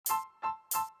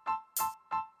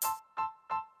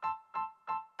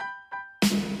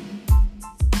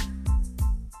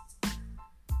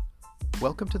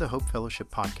Welcome to the Hope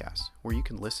Fellowship Podcast, where you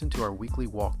can listen to our weekly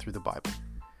walk through the Bible.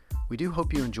 We do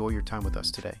hope you enjoy your time with us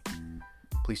today.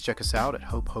 Please check us out at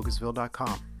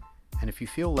hopehogansville.com, and if you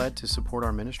feel led to support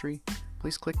our ministry,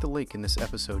 please click the link in this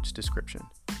episode's description.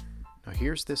 Now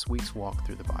here's this week's walk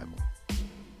through the Bible.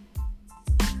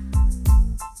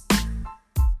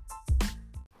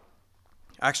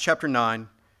 Acts chapter 9,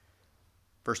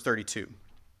 verse 32.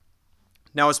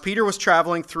 Now as Peter was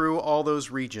traveling through all those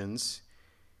regions,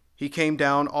 he came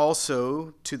down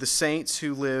also to the saints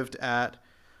who lived at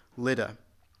Lydda.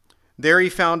 There he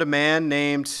found a man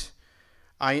named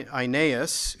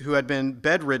Aeneas, who had been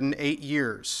bedridden 8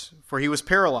 years, for he was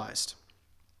paralyzed.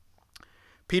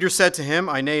 Peter said to him,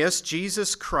 Aeneas,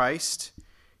 Jesus Christ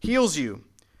heals you.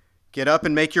 Get up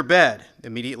and make your bed.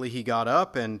 Immediately he got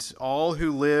up, and all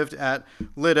who lived at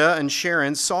Lydda and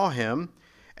Sharon saw him,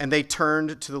 and they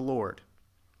turned to the Lord.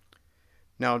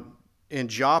 Now, in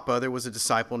Joppa, there was a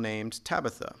disciple named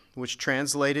Tabitha, which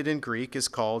translated in Greek is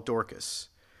called Dorcas.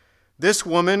 This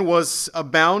woman was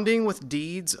abounding with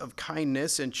deeds of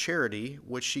kindness and charity,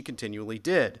 which she continually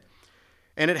did.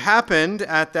 And it happened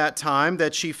at that time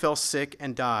that she fell sick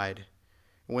and died.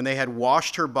 When they had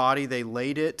washed her body, they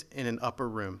laid it in an upper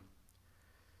room.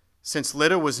 Since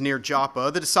Lydda was near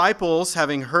Joppa, the disciples,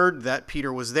 having heard that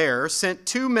Peter was there, sent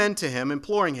 2 men to him,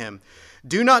 imploring him,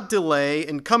 "Do not delay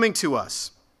in coming to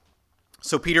us."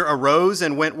 So Peter arose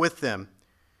and went with them.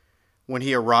 When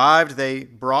he arrived, they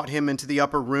brought him into the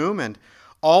upper room, and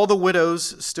all the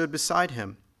widows stood beside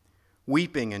him,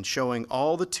 weeping and showing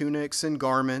all the tunics and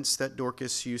garments that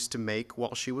Dorcas used to make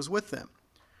while she was with them.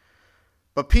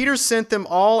 But Peter sent them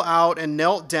all out and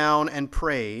knelt down and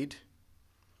prayed.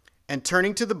 And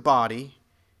turning to the body,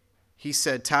 he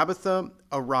said, "Tabitha,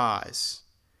 arise."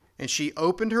 And she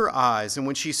opened her eyes, and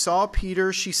when she saw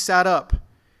Peter, she sat up.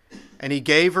 And he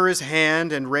gave her his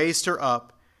hand and raised her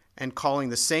up, and calling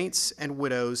the saints and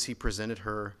widows, he presented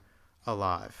her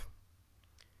alive.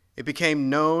 It became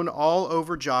known all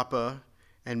over Joppa,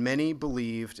 and many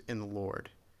believed in the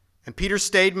Lord. And Peter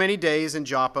stayed many days in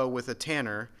Joppa with a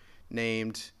tanner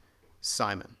named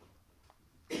Simon.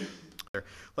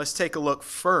 Let's take a look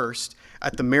first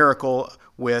at the miracle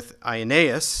with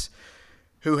Aeneas,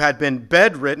 who had been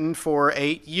bedridden for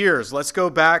 8 years. Let's go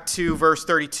back to verse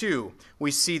 32. We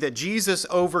see that Jesus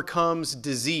overcomes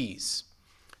disease.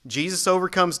 Jesus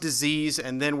overcomes disease,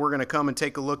 and then we're going to come and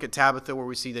take a look at Tabitha, where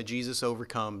we see that Jesus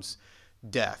overcomes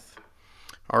death.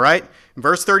 All right, in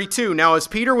verse 32, now as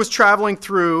Peter was traveling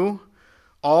through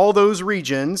all those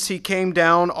regions, he came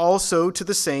down also to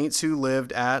the saints who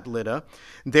lived at Lydda.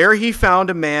 There he found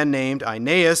a man named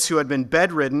Aeneas who had been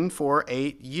bedridden for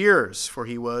 8 years, for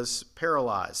he was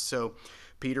paralyzed. So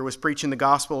Peter was preaching the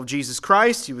gospel of Jesus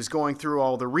Christ. He was going through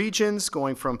all the regions,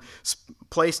 going from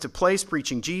place to place,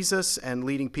 preaching Jesus and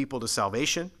leading people to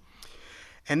salvation.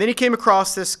 And then he came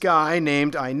across this guy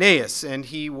named Aeneas, and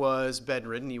he was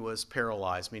bedridden. He was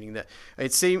paralyzed, meaning that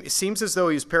it seems as though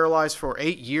he was paralyzed for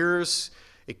 8 years.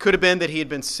 It could have been that he had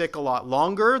been sick a lot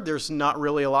longer. There's not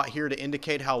really a lot here to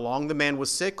indicate how long the man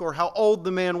was sick or how old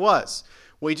the man was.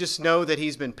 We just know that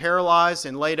he's been paralyzed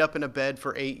and laid up in a bed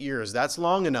for 8 years. That's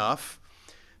long enough.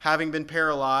 Having been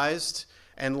paralyzed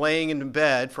and laying in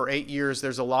bed for 8 years,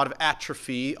 there's a lot of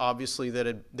atrophy, obviously,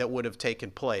 that would have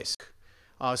taken place.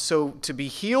 So to be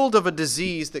healed of a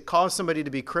disease that caused somebody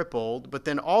to be crippled, but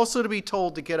then also to be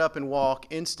told to get up and walk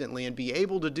instantly and be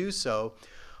able to do so,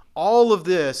 all of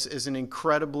this is an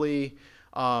incredibly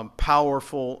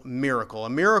powerful miracle. A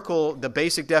miracle, the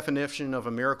basic definition of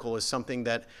a miracle is something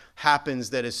that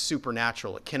happens that is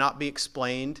supernatural. It cannot be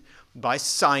explained by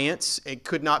science. It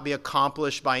could not be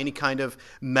accomplished by any kind of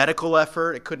medical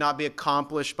effort. It could not be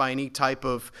accomplished by any type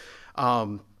of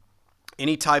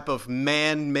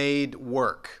man-made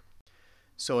work.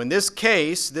 So in this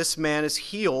case, this man is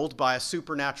healed by a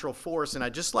supernatural force. And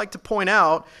I'd just like to point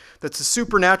out that the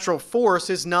supernatural force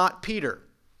is not Peter.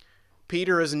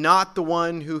 Peter is not the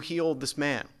one who healed this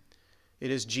man.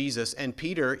 It is Jesus. And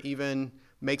Peter even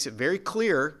makes it very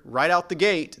clear right out the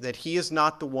gate that he is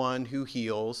not the one who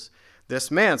heals this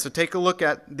man. So take a look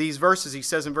at these verses. He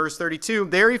says in verse 32,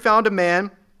 there he found a man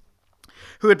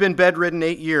who had been bedridden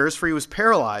 8 years, for he was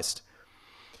paralyzed.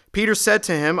 Peter said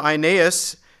to him,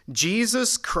 Aeneas,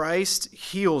 Jesus Christ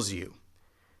heals you.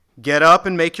 Get up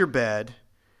and make your bed.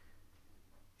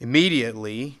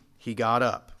 Immediately he got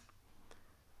up.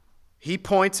 He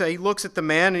looks at the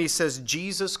man and he says,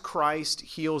 Jesus Christ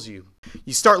heals you.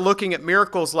 You start looking at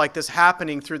miracles like this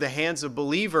happening through the hands of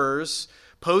believers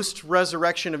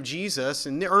post-resurrection of Jesus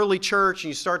in the early church, and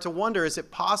you start to wonder, is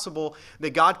it possible that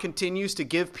God continues to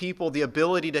give people the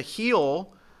ability to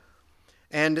heal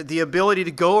and the ability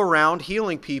to go around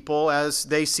healing people as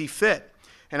they see fit.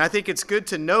 And I think it's good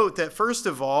to note that, first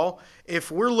of all,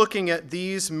 if we're looking at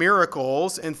these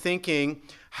miracles and thinking,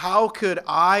 how could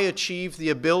I achieve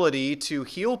the ability to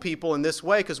heal people in this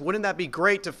way? Because wouldn't that be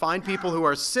great to find people who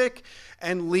are sick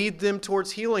and lead them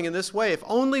towards healing in this way? If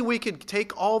only we could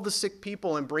take all the sick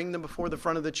people and bring them before the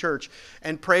front of the church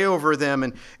and pray over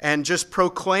them and just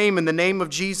proclaim in the name of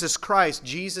Jesus Christ,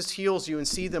 Jesus heals you, and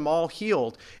see them all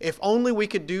healed. If only we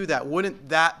could do that, wouldn't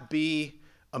that be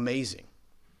amazing?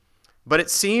 But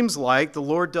it seems like the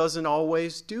Lord doesn't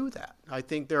always do that. I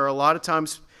think there are a lot of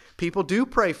times people do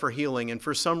pray for healing, and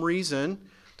for some reason,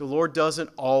 the Lord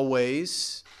doesn't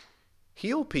always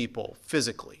heal people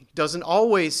physically, doesn't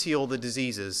always heal the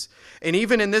diseases. And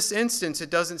even in this instance,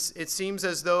 it seems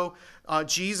as though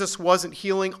Jesus wasn't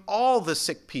healing all the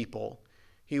sick people.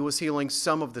 He was healing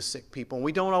some of the sick people. And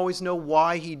we don't always know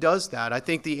why he does that. I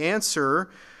think the answer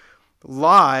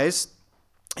lies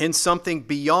in something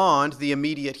beyond the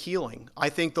immediate healing. I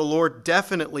think the Lord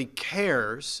definitely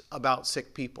cares about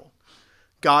sick people.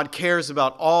 God cares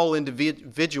about all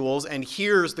individuals and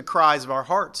hears the cries of our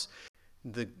hearts.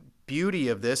 The beauty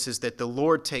of this is that the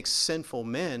Lord takes sinful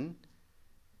men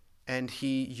and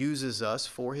he uses us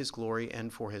for his glory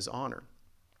and for his honor.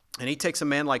 And he takes a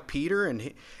man like Peter,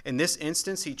 and in this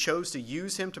instance, he chose to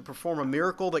use him to perform a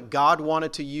miracle that God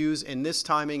wanted to use in this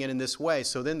timing and in this way.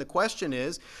 So then the question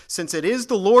is, since it is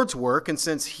the Lord's work, and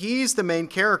since he's the main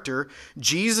character,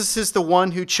 Jesus is the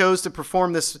one who chose to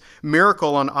perform this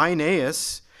miracle on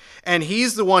Aeneas, and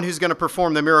he's the one who's going to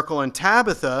perform the miracle on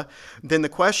Tabitha, then the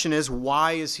question is,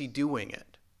 why is he doing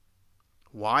it?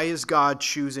 Why is God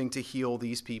choosing to heal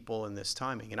these people in this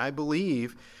timing? And I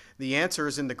believe the answer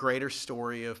is in the greater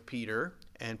story of Peter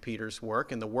and Peter's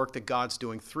work and the work that God's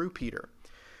doing through Peter.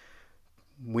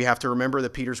 We have to remember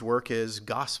that Peter's work is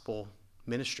gospel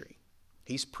ministry.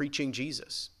 He's preaching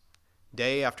Jesus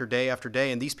day after day after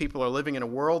day. And these people are living in a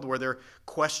world where they're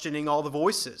questioning all the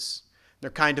voices.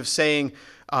 They're kind of saying,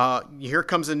 here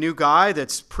comes a new guy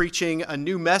that's preaching a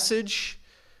new message.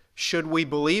 Should we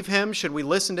believe him? Should we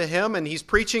listen to him? And he's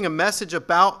preaching a message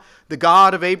about the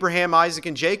God of Abraham, Isaac,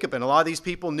 and Jacob. And a lot of these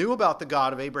people knew about the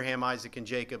God of Abraham, Isaac, and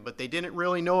Jacob, but they didn't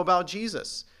really know about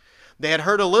Jesus. They had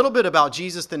heard a little bit about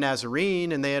Jesus the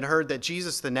Nazarene, and they had heard that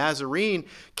Jesus the Nazarene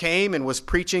came and was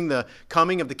preaching the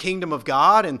coming of the kingdom of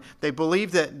God. And they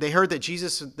believed that they heard that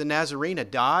Jesus the Nazarene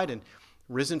had died and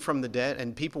risen from the dead.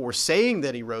 And people were saying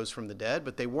that he rose from the dead,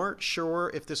 but they weren't sure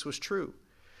if this was true.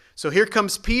 So here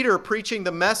comes Peter preaching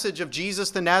the message of Jesus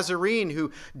the Nazarene,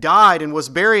 who died and was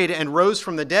buried and rose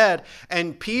from the dead.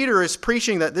 And Peter is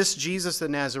preaching that this Jesus the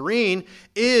Nazarene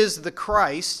is the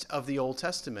Christ of the Old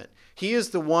Testament. He is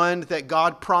the one that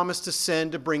God promised to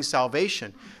send to bring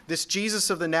salvation. This Jesus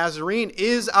of the Nazarene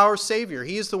is our Savior.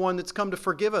 He is the one that's come to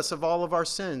forgive us of all of our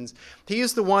sins. He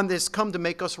is the one that's come to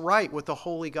make us right with the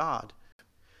holy God.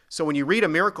 So when you read a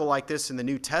miracle like this in the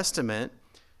New Testament,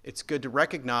 it's good to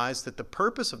recognize that the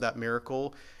purpose of that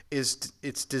miracle is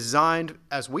it's designed,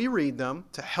 as we read them,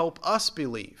 to help us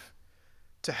believe,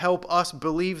 to help us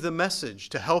believe the message,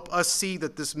 to help us see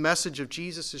that this message of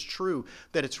Jesus is true,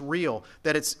 that it's real,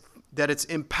 that it's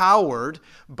empowered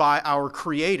by our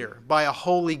Creator, by a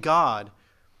holy God.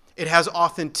 It has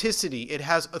authenticity, it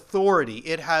has authority,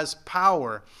 it has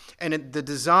power. And the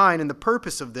design and the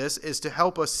purpose of this is to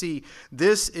help us see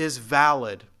this is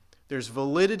valid. There's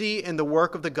validity in the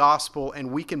work of the gospel,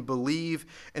 and we can believe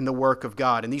in the work of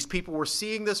God. And these people were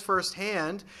seeing this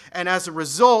firsthand, and as a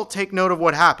result, take note of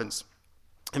what happens.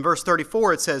 In verse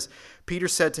 34, it says, Peter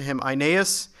said to him,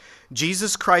 Aeneas,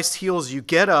 Jesus Christ heals you.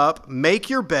 Get up, make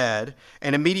your bed.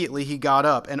 And immediately he got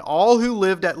up. And all who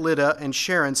lived at Lydda and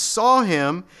Sharon saw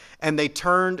him, and they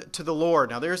turned to the Lord.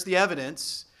 Now there's the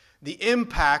evidence, the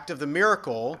impact of the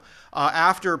miracle.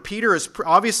 After Peter is,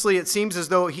 obviously it seems as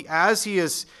though as he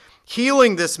is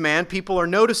healing this man, people are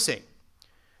noticing.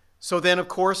 So then, of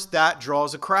course, that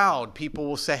draws a crowd. People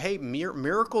will say, hey,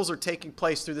 miracles are taking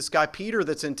place through this guy Peter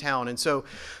that's in town. And so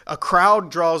a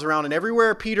crowd draws around, and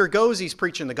everywhere Peter goes, he's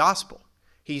preaching the gospel.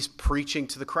 He's preaching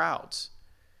to the crowds.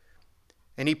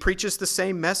 And he preaches the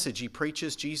same message. He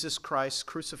preaches Jesus Christ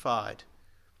crucified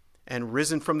and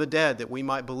risen from the dead that we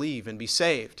might believe and be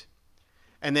saved.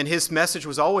 And then his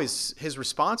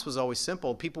response was always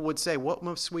simple. People would say, what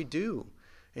must we do?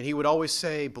 And he would always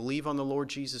say, believe on the Lord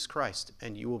Jesus Christ,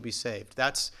 and you will be saved.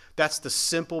 That's the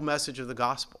simple message of the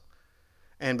gospel.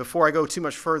 And before I go too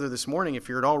much further this morning, if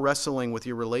you're at all wrestling with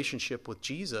your relationship with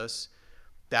Jesus,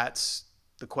 that's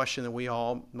the question that we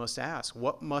all must ask.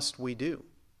 What must we do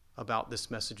about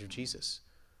this message of Jesus?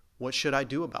 What should I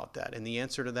do about that? And the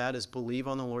answer to that is believe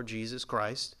on the Lord Jesus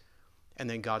Christ, And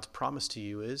then God's promise to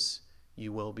you is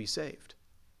you will be saved.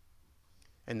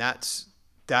 And that's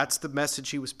the message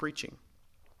he was preaching.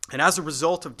 And as a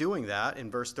result of doing that,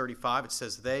 in verse 35, it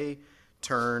says they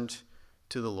turned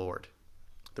to the Lord.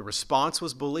 The response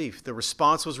was belief. The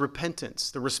response was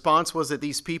repentance. The response was that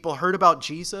these people heard about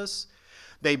Jesus.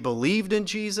 They believed in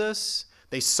Jesus.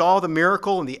 They saw the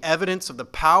miracle and the evidence of the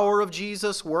power of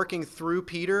Jesus working through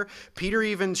Peter. Peter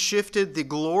even shifted the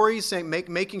glory,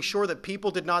 making sure that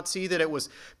people did not see that it was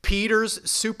Peter's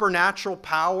supernatural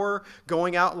power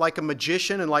going out like a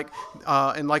magician and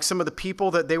like some of the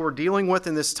people that they were dealing with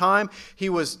in this time. He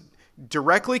was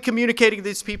directly communicating to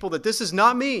these people that this is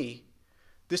not me.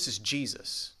 This is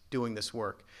Jesus doing this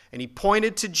work. And he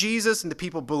pointed to Jesus, and the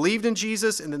people believed in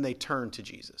Jesus, and then they turned to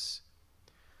Jesus.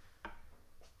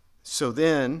 So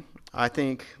then, I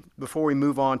think, before we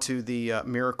move on to the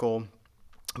miracle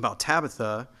about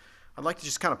Tabitha, I'd like to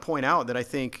just kind of point out that I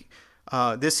think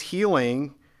this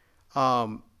healing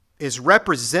is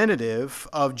representative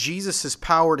of Jesus'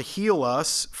 power to heal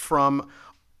us from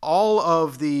all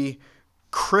of the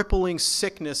crippling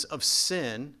sickness of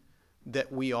sin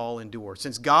that we all endure.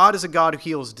 Since God is a God who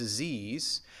heals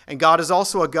disease, and God is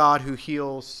also a God who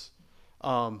heals,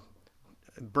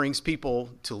 brings people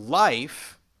to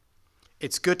life,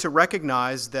 it's good to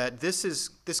recognize that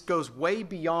this goes way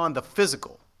beyond the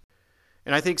physical.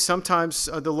 And I think sometimes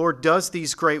the Lord does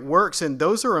these great works, and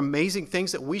those are amazing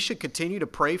things that we should continue to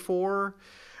pray for,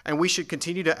 and we should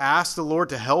continue to ask the Lord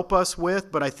to help us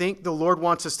with. But I think the Lord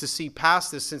wants us to see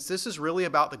past this, since this is really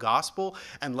about the gospel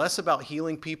and less about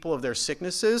healing people of their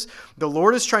sicknesses. The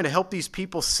Lord is trying to help these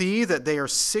people see that they are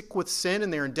sick with sin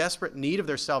and they're in desperate need of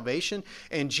their salvation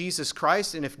in Jesus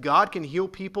Christ. And if God can heal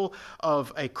people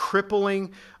of a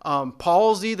crippling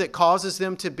palsy that causes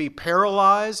them to be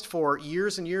paralyzed for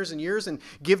years and years and years and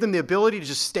give them the ability to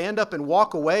just stand up and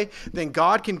walk away, then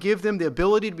God can give them the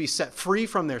ability to be set free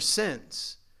from their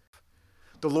sins.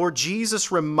 The Lord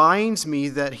Jesus reminds me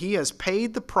that he has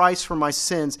paid the price for my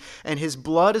sins, and his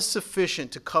blood is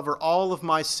sufficient to cover all of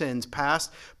my sins,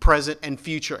 past, present, and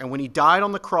future. And when he died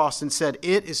on the cross and said,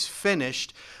 "It is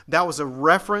finished," that was a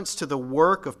reference to the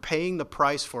work of paying the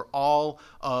price for all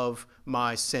of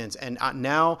my sins. And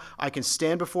now I can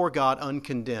stand before God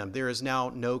uncondemned. There is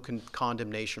now no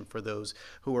condemnation for those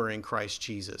who are in Christ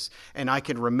Jesus. And I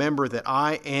can remember that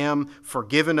I am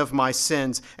forgiven of my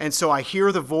sins. And so I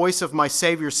hear the voice of my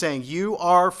Savior saying, "You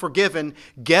are forgiven.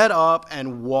 Get up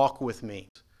and walk with me."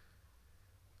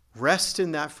 Rest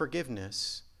in that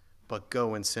forgiveness, but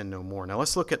go and sin no more. Now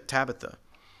let's look at Tabitha.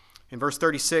 In verse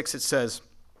 36 it says,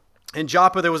 "In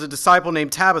Joppa there was a disciple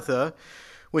named Tabitha,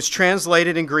 which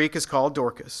translated in Greek is called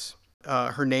Dorcas.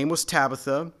 Her name was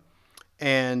Tabitha,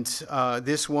 and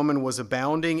this woman was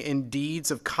abounding in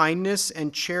deeds of kindness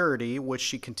and charity, which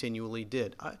she continually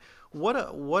did." What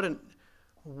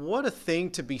a thing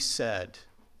to be said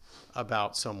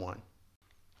about someone.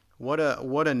 What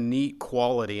a neat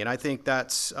quality. And I think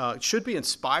that's should be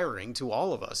inspiring to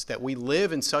all of us, that we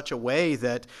live in such a way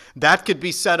that could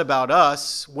be said about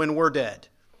us when we're dead.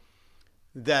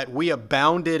 That we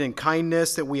abounded in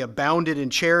kindness, that we abounded in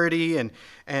charity and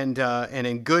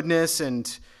in goodness,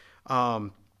 and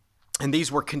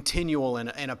these were continual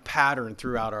and a pattern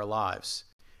throughout our lives.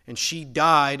 And she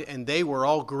died, and they were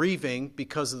all grieving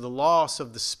because of the loss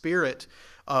of the Spirit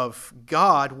of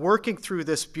God working through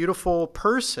this beautiful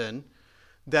person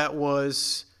that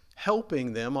was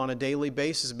helping them on a daily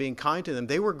basis, being kind to them.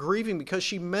 They were grieving because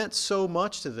she meant so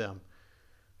much to them.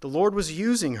 The Lord was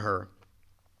using her.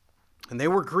 And they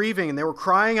were grieving, and they were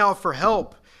crying out for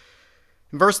help.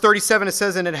 In verse 37, it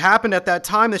says, "And it happened at that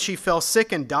time that she fell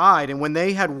sick and died. And when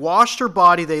they had washed her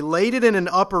body, they laid it in an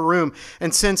upper room.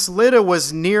 And since Lydda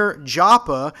was near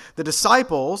Joppa, the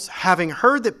disciples, having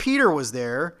heard that Peter was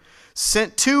there,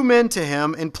 sent 2 men to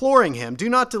him, imploring him, 'Do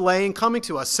not delay in coming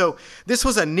to us.'" So this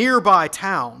was a nearby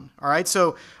town. All right.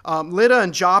 So Lydda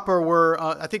and Joppa were,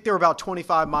 I think they were about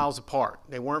 25 miles apart.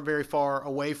 They weren't very far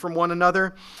away from one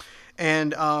another.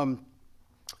 And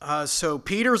so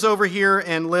Peter's over here,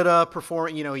 and Lydda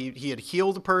performing. He had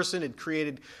healed a person, had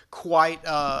created quite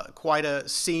a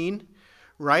scene,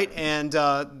 right? And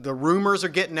the rumors are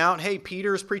getting out. Hey,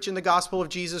 Peter's preaching the gospel of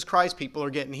Jesus Christ. People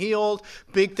are getting healed.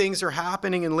 Big things are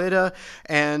happening in Lydda,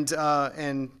 and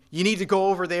you need to go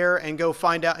over there and go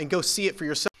find out and go see it for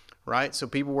yourself, right? So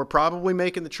people were probably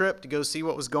making the trip to go see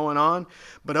what was going on.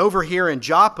 But over here in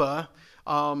Joppa,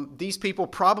 these people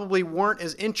probably weren't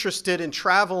as interested in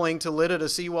traveling to Lydda to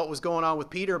see what was going on with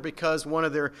Peter, because one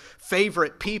of their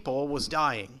favorite people was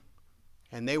dying,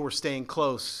 and they were staying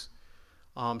close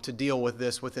to deal with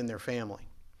this within their family.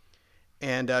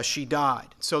 and she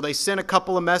died. So they sent a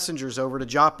couple of messengers over to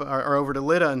Joppa, or over to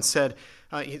Lydda, and said,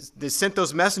 they sent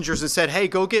those messengers and said, hey,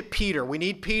 go get Peter. We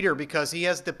need Peter because he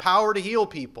has the power to heal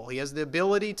people. He has the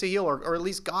ability to heal, or at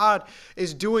least God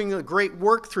is doing a great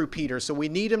work through Peter. So we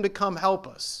need him to come help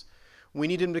us. We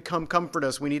need him to come comfort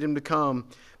us. We need him to come,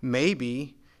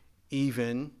 maybe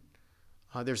even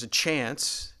there's a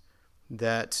chance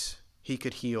that he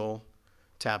could heal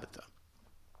Tabitha.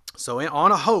 So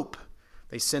on a hope,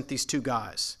 they sent these two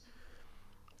guys.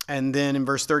 And then in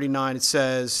verse 39 it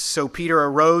says, so Peter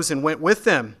arose and went with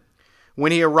them.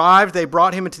 When he arrived, they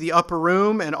brought him into the upper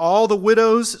room, and all the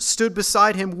widows stood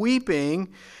beside him weeping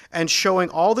and showing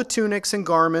all the tunics and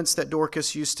garments that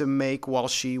Dorcas used to make while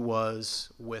she was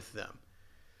with them.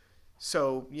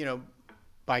 So,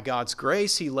 by God's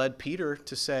grace, he led Peter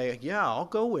to say, yeah, I'll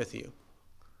go with you.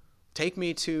 Take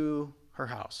me to her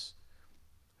house.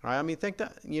 Right? I mean, think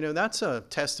that, that's a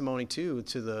testimony too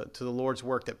to the Lord's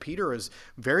work, that Peter is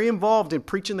very involved in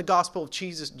preaching the gospel of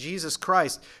Jesus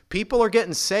Christ. People are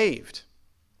getting saved.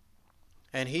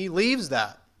 And he leaves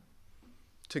that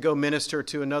to go minister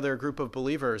to another group of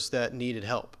believers that needed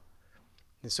help.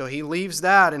 And so he leaves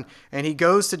that and he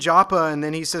goes to Joppa, and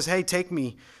then he says, hey, take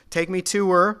me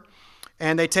to her.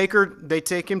 And they take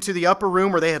him to the upper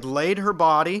room where they had laid her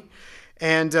body.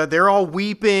 And they're all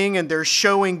weeping, and they're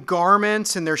showing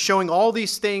garments, and they're showing all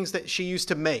these things that she used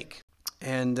to make.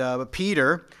 And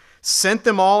Peter sent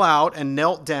them all out and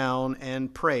knelt down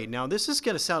and prayed. Now, this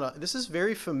is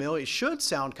very familiar. It should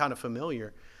sound kind of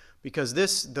familiar, because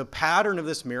the pattern of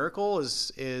this miracle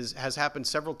has happened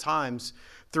several times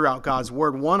throughout God's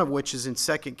word. One of which is in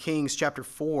 2 Kings chapter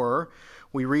 4.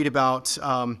 We read about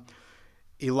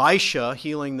Elisha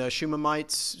healing the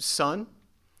Shunammite's son.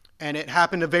 And it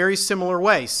happened a very similar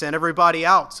way. Sent everybody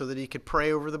out so that he could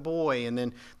pray over the boy. And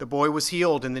then the boy was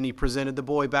healed. And then he presented the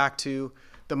boy back to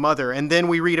the mother. And then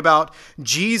we read about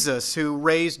Jesus, who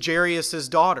raised Jairus'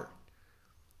 daughter.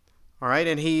 All right.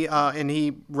 And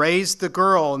he raised the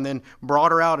girl and then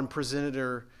brought her out and presented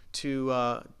her to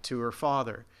her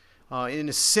father. In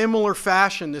a similar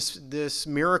fashion, this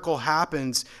miracle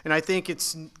happens. And I think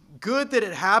it's good that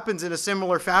it happens in a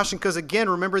similar fashion, because, again,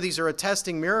 remember, these are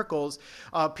attesting miracles.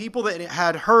 People that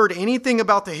had heard anything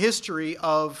about the history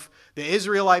of the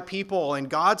Israelite people and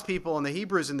God's people and the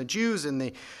Hebrews and the Jews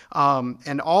and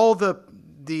all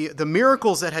the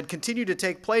miracles that had continued to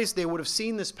take place, they would have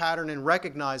seen this pattern and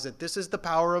recognized that this is the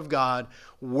power of God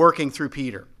working through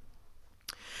Peter.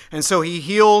 And so he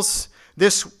heals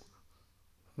this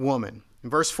woman.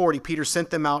 In verse 40, Peter sent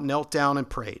them out, knelt down, and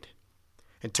prayed.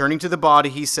 And turning to the body,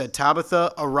 he said,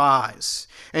 Tabitha, arise.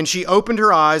 And she opened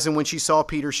her eyes, and when she saw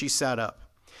Peter, she sat up.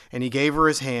 And he gave her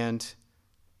his hand.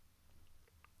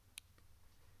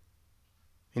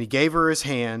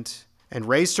 And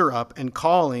raised her up, and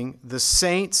calling the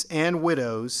saints and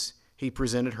widows, he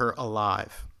presented her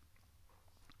alive.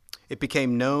 It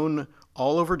became known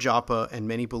all over Joppa, and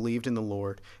many believed in the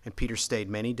Lord. And Peter stayed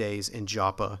many days in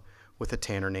Joppa with a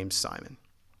tanner named Simon.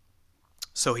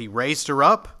 So he raised her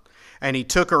up, and he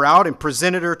took her out and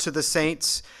presented her to the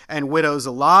saints and widows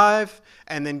alive.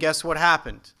 And then guess what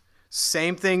happened?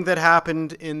 Same thing that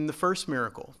happened in the first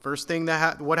miracle. First thing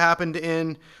what happened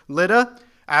in Lydda,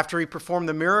 after he performed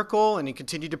the miracle and he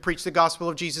continued to preach the gospel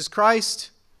of Jesus Christ,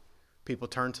 people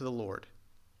turned to the Lord.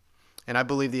 And I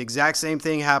believe the exact same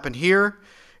thing happened here.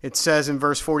 It says in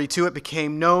verse 42, it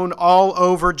became known all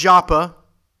over Joppa.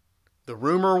 The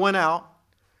rumor went out.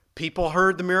 People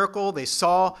heard the miracle, they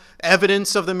saw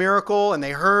evidence of the miracle, and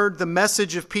they heard the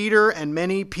message of Peter, and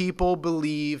many people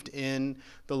believed in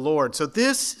the Lord. So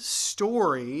this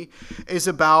story is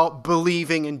about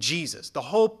believing in Jesus. The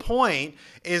whole point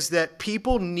is that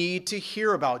people need to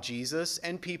hear about Jesus,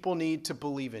 and people need to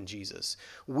believe in Jesus.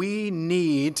 We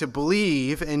need to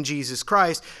believe in Jesus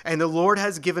Christ, and the Lord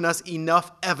has given us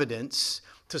enough evidence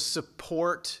to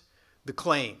support the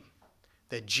claim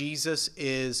that Jesus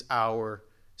is our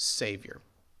Savior.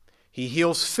 He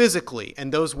heals physically,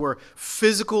 and those were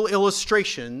physical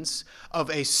illustrations of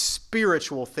a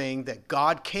spiritual thing that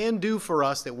God can do for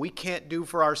us that we can't do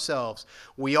for ourselves.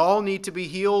 We all need to be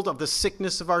healed of the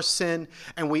sickness of our sin,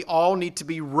 and we all need to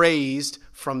be raised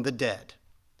from the dead.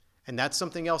 And that's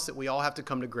something else that we all have to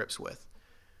come to grips with.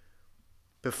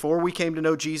 Before we came to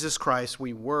know Jesus Christ,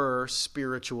 we were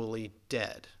spiritually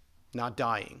dead. Not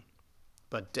dying,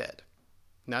 but dead.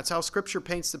 And that's how Scripture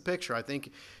paints the picture. I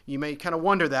think you may kind of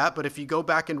wonder that, but if you go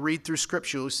back and read through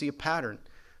Scripture, you'll see a pattern.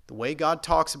 The way God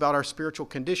talks about our spiritual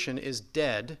condition is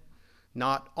dead,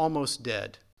 not almost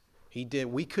dead.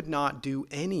 We could not do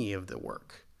any of the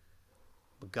work,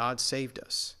 but God saved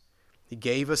us. He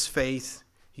gave us faith.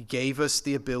 He gave us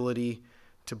the ability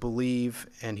to believe,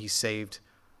 and he saved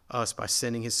us by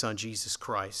sending his son, Jesus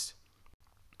Christ.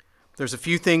 There's a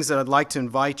few things that I'd like to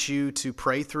invite you to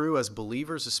pray through as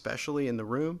believers, especially in the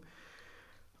room.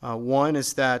 One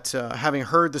is that having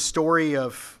heard the story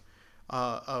of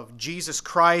Jesus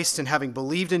Christ and having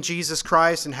believed in Jesus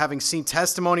Christ and having seen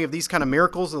testimony of these kind of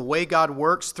miracles, the way God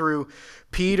works through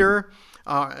Peter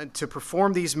to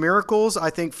perform these miracles, I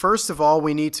think first of all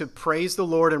we need to praise the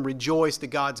Lord and rejoice that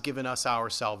God's given us our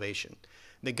salvation,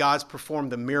 that God's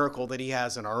performed the miracle that he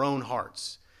has in our own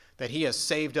hearts, that he has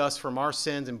saved us from our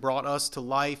sins and brought us to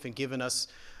life and given us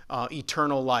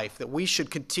eternal life, that we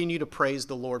should continue to praise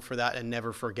the Lord for that and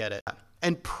never forget it.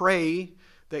 And pray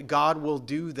that God will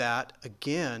do that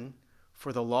again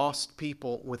for the lost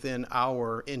people within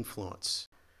our influence.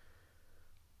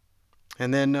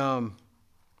 And then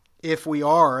if we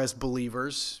are, as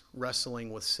believers,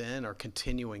 wrestling with sin or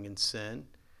continuing in sin,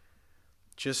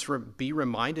 just be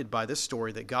reminded by this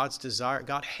story that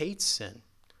God hates sin.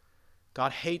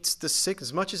 God hates the sick.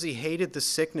 As much as he hated the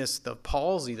sickness, the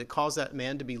palsy that caused that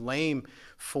man to be lame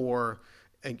for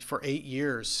 8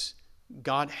 years,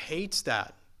 God hates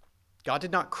that. God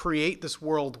did not create this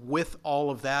world with all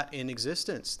of that in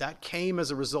existence. That came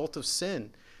as a result of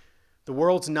sin. The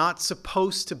world's not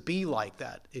supposed to be like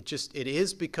that. It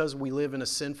is because we live in a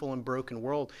sinful and broken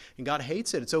world, and God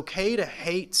hates it. It's okay to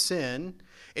hate sin.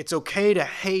 It's okay to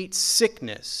hate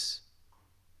sickness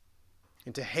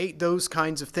and to hate those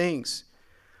kinds of things.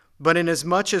 But in as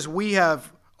much as we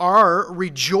are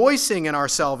rejoicing in our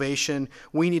salvation,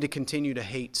 we need to continue to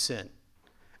hate sin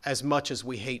as much as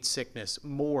we hate sickness,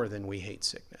 more than we hate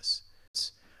sickness.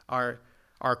 Our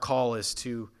call is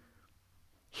to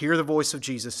hear the voice of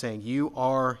Jesus saying, "You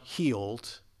are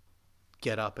healed.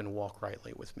 Get up and walk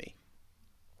rightly with me."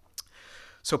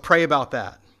 So pray about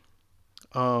that.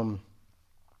 And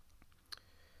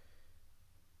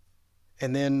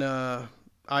then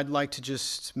I'd like to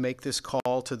just make this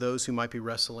call to those who might be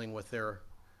wrestling with their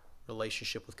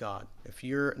relationship with God. If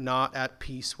you're not at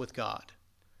peace with God,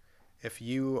 if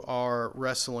you are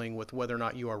wrestling with whether or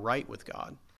not you are right with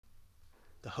God,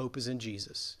 the hope is in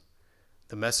Jesus.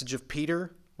 The message of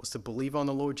Peter was to believe on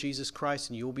the Lord Jesus Christ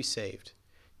and you will be saved.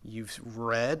 You've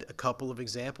read a couple of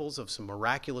examples of some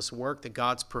miraculous work that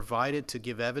God's provided to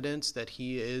give evidence that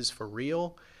he is for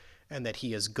real and that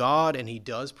he is God, and he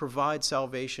does provide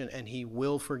salvation, and he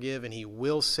will forgive, and he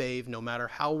will save no matter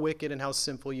how wicked and how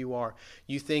sinful you are.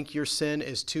 You think your sin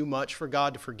is too much for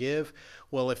God to forgive?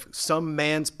 Well, if some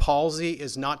man's palsy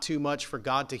is not too much for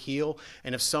God to heal,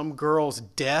 and if some girl's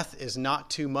death is not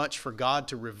too much for God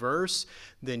to reverse,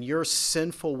 then your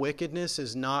sinful wickedness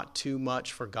is not too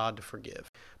much for God to forgive.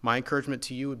 My encouragement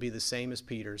to you would be the same as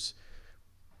Peter's.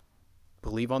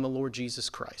 Believe on the Lord Jesus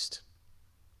Christ.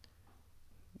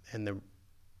 And the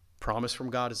promise from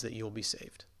God is that you'll be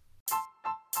saved.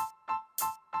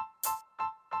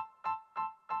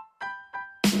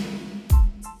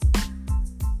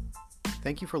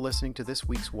 Thank you for listening to this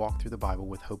week's Walk Through the Bible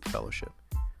with Hope Fellowship.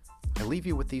 I leave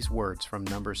you with these words from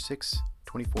Numbers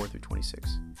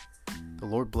 6:24-26. The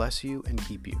Lord bless you and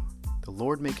keep you. The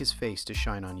Lord make his face to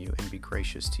shine on you and be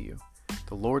gracious to you.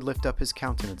 The Lord lift up his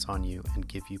countenance on you and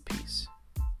give you peace.